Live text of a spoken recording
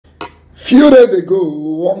Few days ago,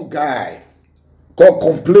 one guy got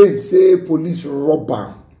complaint, say police rob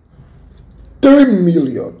am. 3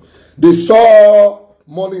 million. They saw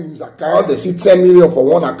money in his account. They see 10 million for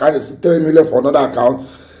one account. They see 3 million for another account.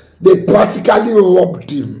 They practically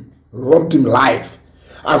robbed him live,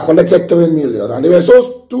 and collected 3 million. And they were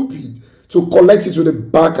so stupid to collect it to the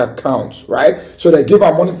bank account, right? So they give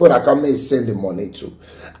our money for the account they send the money to.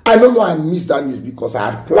 I don't know, I missed that news because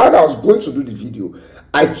I had planned I was going to do the video.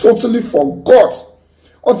 I totally forgot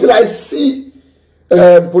until I see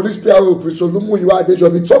police PRO Prisolumu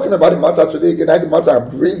Yuadejo be talking about the matter today. Again, the matter I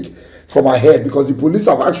bring from my head because the police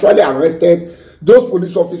have actually arrested those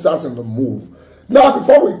police officers in the move. Now,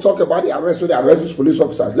 before we talk about the arrest, those police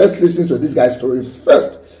officers, let's listen to this guy's story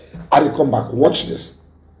first. I will come back. Watch this.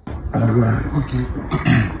 Okay.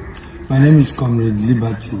 My name is Comrade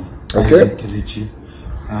Liberty. Okay.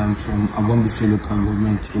 I'm from Abombise local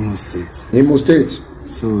government, Imo State. Imo State.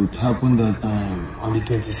 So it happened that on the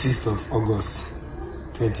 26th of August,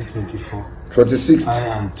 2024. 26th.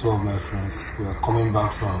 I and two of my friends were coming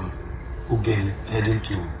back from Ugel, heading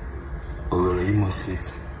to Owerri, Imo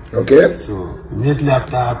State. Okay. So immediately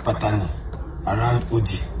after Patani, around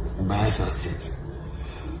Udi, Bayelsa State,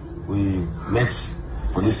 we met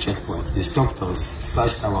police checkpoint. They stopped us,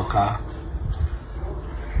 searched our car,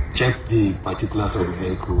 checked the particulars of the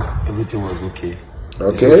vehicle. Everything was okay.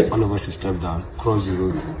 Okay. All of us should step down, cross the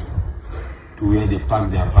road to where they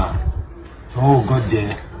parked their van. So when we got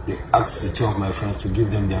there, they asked the two of my friends to give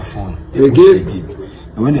them their phone. They did.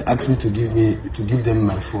 And when they asked me to give them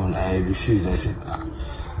my phone, I refused. I said,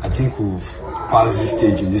 I think we've passed this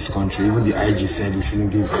stage in this country. Even the IG said we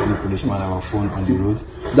shouldn't give any policeman our phone on the road.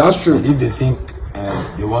 That's true. And if they think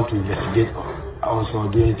they want to investigate us or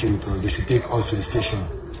do anything with us, they should take us to the station.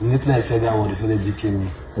 Immediately I said that word, they started beating me.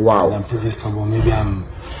 Wow. And I'm pretty stubborn. Maybe I'm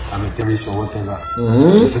a terrorist or whatever.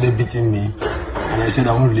 So they started beating me. And I said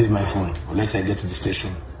I won't release my phone unless I get to the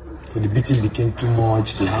station. So the beating became too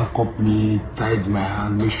much. They handcuffed me, tied my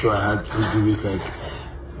hand, made sure I had to do it.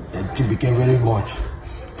 It became very much.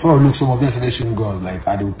 Before I look, some of them said they shouldn't go. Like,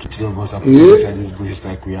 I will kill of us and put inside this bush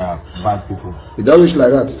like we are bad people. It don't wish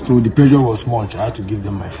like that. So the pressure was much. I had to give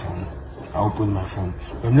them my phone. I opened my phone.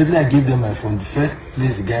 Immediately I gave them my phone, the first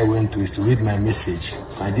place the guy went to is to read my message.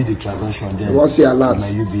 I did the transaction there with my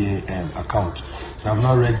UBA account. So I've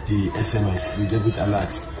not read the SMS, the debit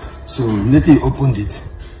alert. So immediately he opened it.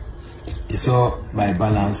 He saw my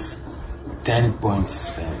balance,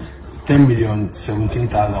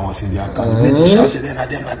 10,017,000 was in the account. He shouted, them. I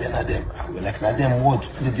was like, them, what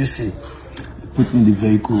did you see? Put me in the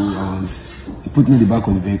vehicle. He put me in the back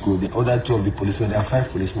of the vehicle. The other two of the policemen, there are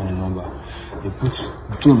 5 policemen in number. They put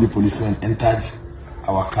 2 of the policemen entered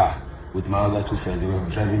our car with my other 2 friends. They were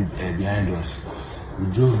driving behind us. We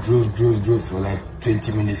drove for like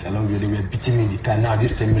 20 minutes along the way. They were beating me in the car. Now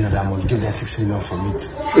this 10 million, I must give them 6 million from it.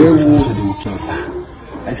 So they will kill us.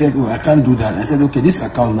 I said, oh, I can't do that. I said, okay, this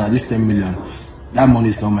account now, this 10 million, that money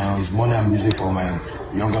is not my own. It's money I'm using for my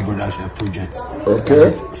younger brother's project.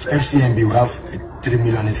 Okay. FCMB, we have 3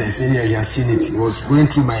 million. He said, yeah, you have seen it. It was going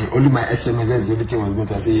through only my SMS. That's the only thing was going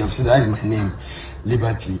to. I said, you have seen that is my name,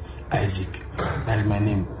 Liberty Isaac. That is my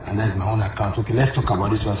name, and that is my own account. Okay, let's talk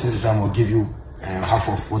about this one. Since this time, I'll give you half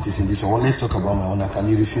of what is in this one. Let's talk about my own account.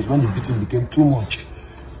 He refused. When the beating became too much,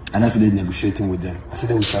 and I started negotiating with them. I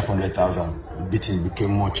said, with 500,000. The beating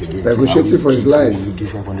became much again. Negotiating for his life. We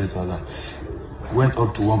give 500,000. Went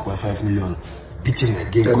up to 1.5 million. Beating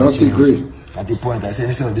again. They're not still great. At the point, I said,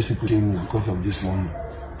 instead of these people killing me because of this money.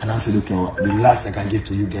 And I said, okay, well, the last I can give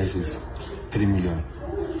to you guys is 3 million.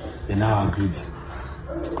 They now agreed.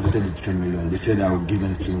 Collected the 3 million. They said I would give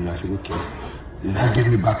them 3 million. I said, okay. They now gave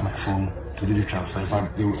me back my phone to do the transfer. In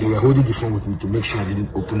fact, they were holding the phone with me to make sure I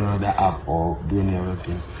didn't open another app or do any other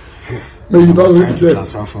thing. No, you don't trying to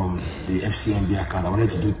transfer from the FCMB account. I wanted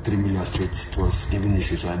to do 3 million straight. It was giving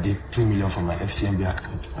issue, so I did 2 million from my FCMB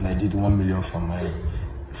account, and I did 1 million from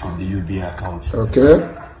the UBA account. Okay.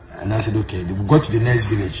 And I said, okay. They go to the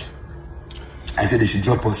next village. I said they should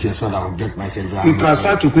drop us here so that I will get myself. You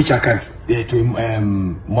transfer to which account? Yeah, to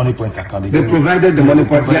Money Point account. They provided the Money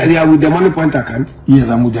Point. They are with the Money Point account. Yes,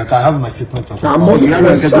 I'm with the account. I have my statement of account. You have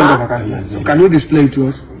a statement of account. Yes, yes. Can you display it to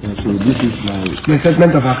us? Yeah, so this is the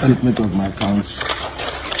statement of account. Statement of my account.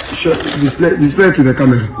 Sure. Display to the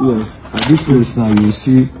camera. Yes. At this place now, you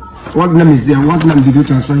see. What name is there? What name did you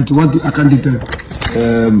transfer it to? What account detail?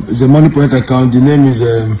 The Money Point account. The name is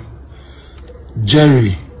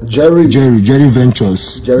Jerry. Jerry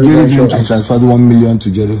Ventures. Jerry Ventures. I transferred 1 million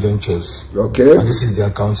to Jerry Ventures. Okay. And this is the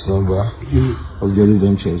account number of Jerry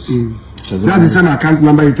Ventures. That's the same account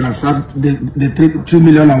number you transferred the 2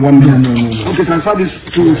 million and 1 million. No. Okay, transfer this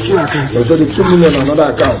to two accounts. So the 2 million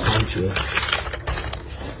another account.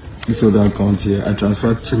 This other account here, I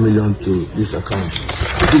transferred 2 million to this account.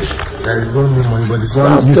 There is no new money, but it's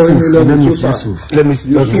not this is let me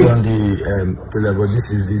see this is on the but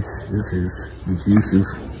this is it. This is the Yusuf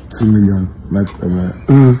 2 million. This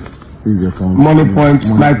is the account. Money Point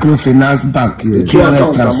Microfinance Bank. The two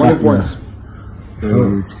accounts are Money Point.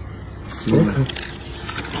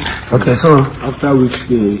 Okay, so after which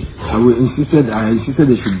I insisted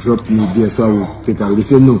they should drop me there, so I will take out. They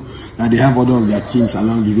said no, that they have other of their teams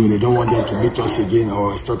along the road. They don't want them to meet us again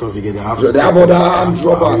or start us again. They have other armed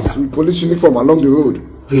robbers with police uniform along the road.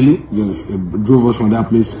 Really? Yes, they drove us from that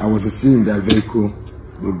place. I was still in their vehicle.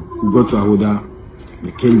 They got to Ahoda.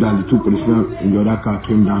 They came down. The two policemen in the other car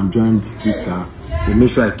came down, joined this car. They made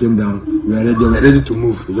sure I came down. We were ready to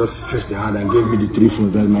move. They just stretched their hand and gave me the 3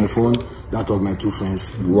 phones. That's my phone, that of my 2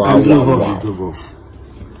 friends. Wow. They drove off.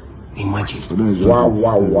 Imagine. So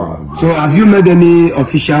Wow. So have you made any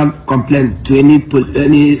official complaint to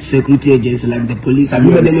any security agency like the police? Have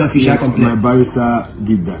you made any official complaint? My barrister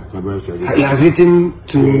did that. He has written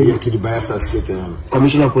to to the barrister state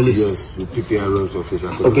Commissioner of Police. Yes, the PPRO's office.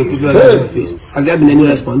 Okay, PPRO's office. Has there been any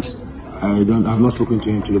response? I've not spoken to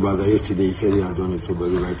him today, but yesterday he said he has done it, so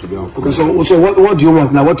but right today. Okay, so what do you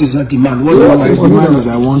want now? What is your demand? My demand is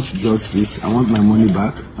I want justice, I want my money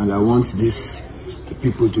back, and I want these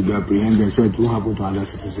people to be apprehended so it won't happen to other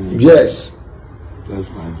citizens. Yes. That's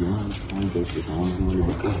my demand. I want justice, I want my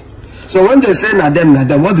money back. So when they say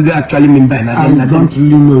Nadem, what do they actually mean by Nadem? I don't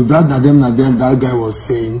really know. That Nadem, that guy was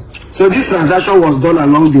saying. So this transaction was done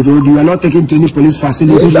along the road. You were not taken to any police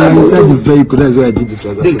facility. Inside the vehicle. That's where I did the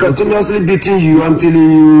transaction. They continuously beating you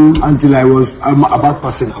until I was about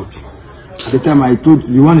passing out. At the time I told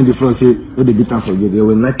the one in the front say, no, they beat her for you. They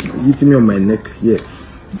were hitting me on my neck here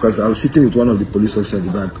because I was sitting with one of the police officers at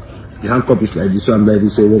the back. The handcuff is like this one by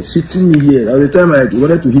this, so he was hitting me here. At the time he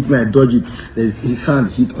wanted to hit me, I dodged it. His hand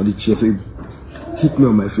hit on the chair, so he hit me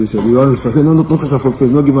on my face. So the one said, no, touch my face,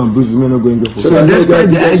 not give him bruises, we're not going there for. So despite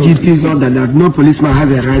the IGP's order that no policeman has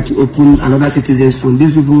a right to open another citizen's phone,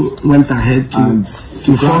 these people went ahead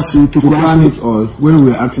to force you to plan it all. When we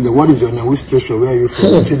were asking them, what is your name, which station, where are you from?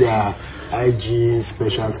 They say they are IG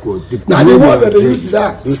Special Squad. Now they want that they use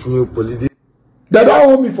that. This new police. They don't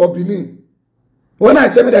hold me for Benin. When I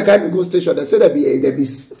say me they can't go station, they say there be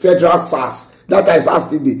federal SARS. That is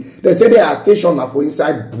STD. They say they are stationed for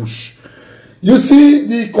inside bush. You see,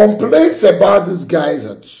 the complaints about these guys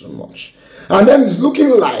are too much. And then it's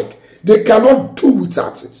looking like they cannot do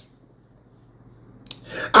without it.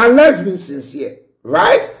 And let's be sincere,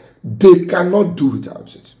 right? They cannot do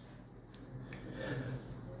without it.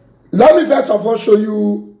 Let me first of all show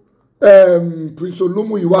you Prince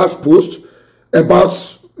Olumuyiwa's post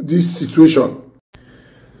about this situation.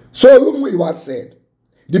 So Olumuyiwa said,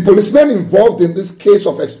 the policemen involved in this case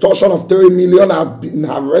of extortion of 3 million have been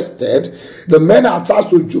arrested. The men are attached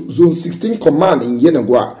to Zone 16 Command in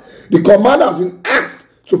Yenagua. The command has been asked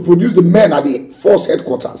to produce the men at the force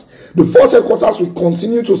headquarters. The force headquarters will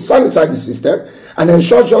continue to sanitize the system and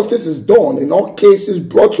ensure justice is done in all cases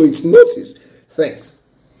brought to its notice. Thanks.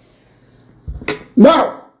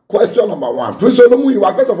 Now, question number 1. Prince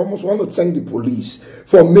Olumuyiwa, first of all, want to thank the police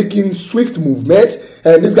for making swift movement.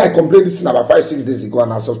 And this guy complained this thing about 5-6 days ago,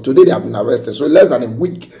 and as of today, they have been arrested. So in less than a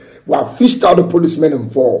week, we have fished out the policemen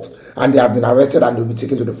involved, and they have been arrested, and they'll be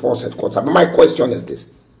taken to the force headquarters. But my question is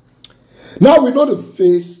this. Now we know the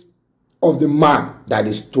face of the man that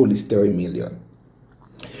is stole his 3 million.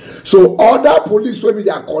 So other police, maybe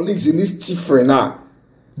their colleagues in this tifre now,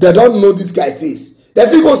 they don't know this guy face. They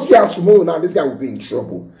think go see him tomorrow now, this guy will be in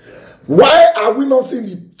trouble. Why are we not seeing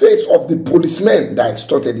the face of the policemen that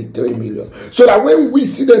extorted the 3 million? So that when we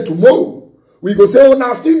see them tomorrow, we go say, oh,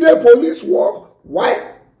 now still the police work.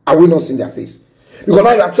 Why are we not seeing their face? Because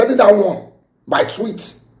now you are telling that one by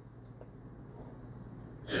tweets.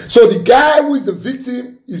 So the guy who is the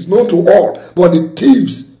victim is known to all, but the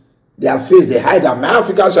thieves, their face, they hide them. Now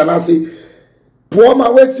Africans shall not say, poor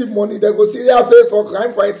man will take money, they go see their face for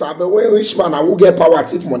crime fighter. But when rich man I will get power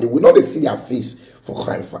take money, we not see their face for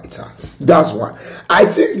crime fighter. That's why I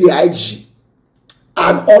think the IG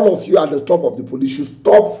and all of you at the top of the police should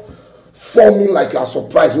stop forming like you are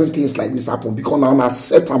surprised when things like this happen, because now I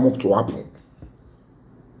set them up to happen.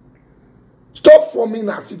 Stop forming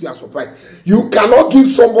as if you are surprised. You cannot give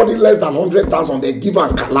somebody less than 100,000. They give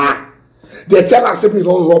a kala. They tell us if we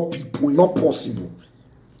don't rob people. It's not possible.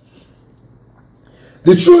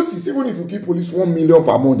 The truth is, even if you give police 1 million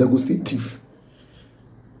per month, they go still thief.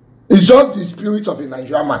 It's just the spirit of a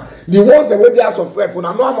Nigerian man. The ones that were there of rep, when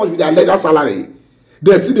I know how much with their legal salary,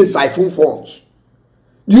 they still the siphon funds.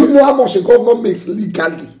 You know how much a government makes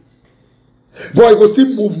legally, but it will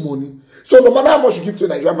still move money. So no matter how much you give to a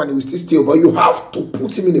Nigerian man, he will still steal. But you have to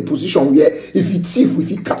put him in a position where if he thief, if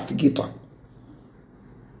he castigate him.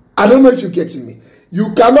 I don't know if you're getting me.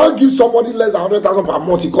 You cannot give somebody less than 100,000 per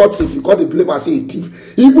month. You call thief, you call the blame and say a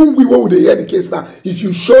thief. Even we will hear the case now. If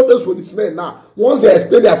you show those policemen now, once they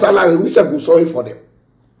explain their salary, we say go sorry for them.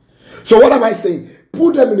 So what am I saying?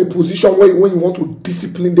 Put them in a position where when you want to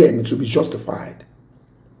discipline them, it will be justified.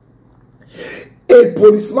 A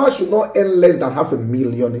policeman should not earn less than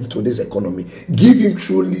 $500,000 in today's economy. Give him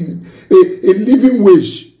truly a living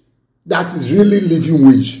wage that is really living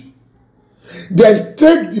wage. Then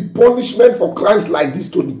take the punishment for crimes like this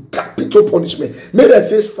to the capital punishment. Make them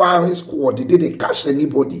face firing squad the day they catch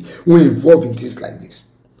anybody who is involved in things like this.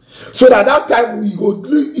 So that time it will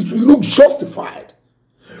look justified.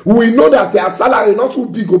 We know that their salary not too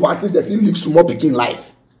big, but at least they feel live small picking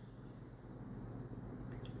life.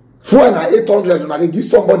 Fuel and 800, and they give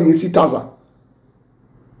somebody 80,000.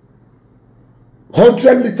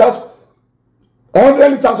 100 liters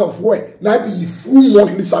of fuel. Now be full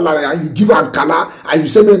monthly salary, and you give Ankara, and you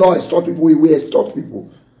say, "Me no extort people, we extort people."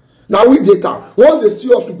 Now we data. Once they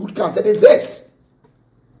see us with good cars, then they vex.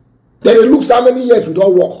 Then they look how many years we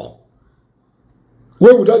don't work.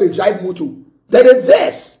 Where we don't drive motor. Then they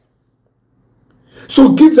vex. So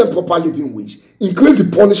give them proper living wage. Increase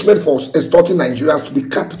the punishment for extorting Nigerians to the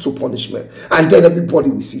capital punishment, and then everybody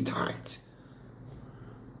will sit tight.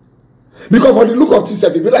 Because for the look of this,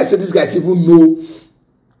 if you like say these guys even know,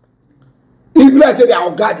 if you like say they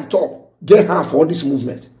are guard the top, get hand for all this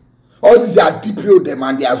movement. All these they are DPO them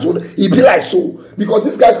and they are zone. It be like so. Because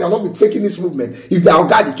these guys cannot be taking this movement if they are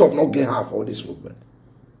guard the top, not get hand for all this movement.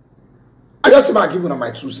 I just say I'm giving them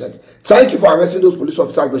my 2 cents. Thank you for arresting those police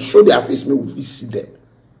officers, but show their face, may we see them.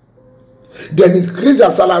 Then increase their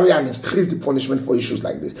salary and increase the punishment for issues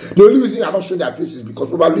like this. The only reason you're not showing their place is because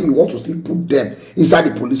probably you want to still put them inside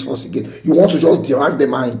the police force again. You want to just drag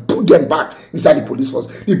them and put them back inside the police force.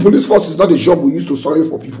 The police force is not a job we use to sorry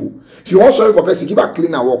for people. If you want sorry for person, give a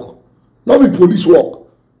cleaner work. Not be police work.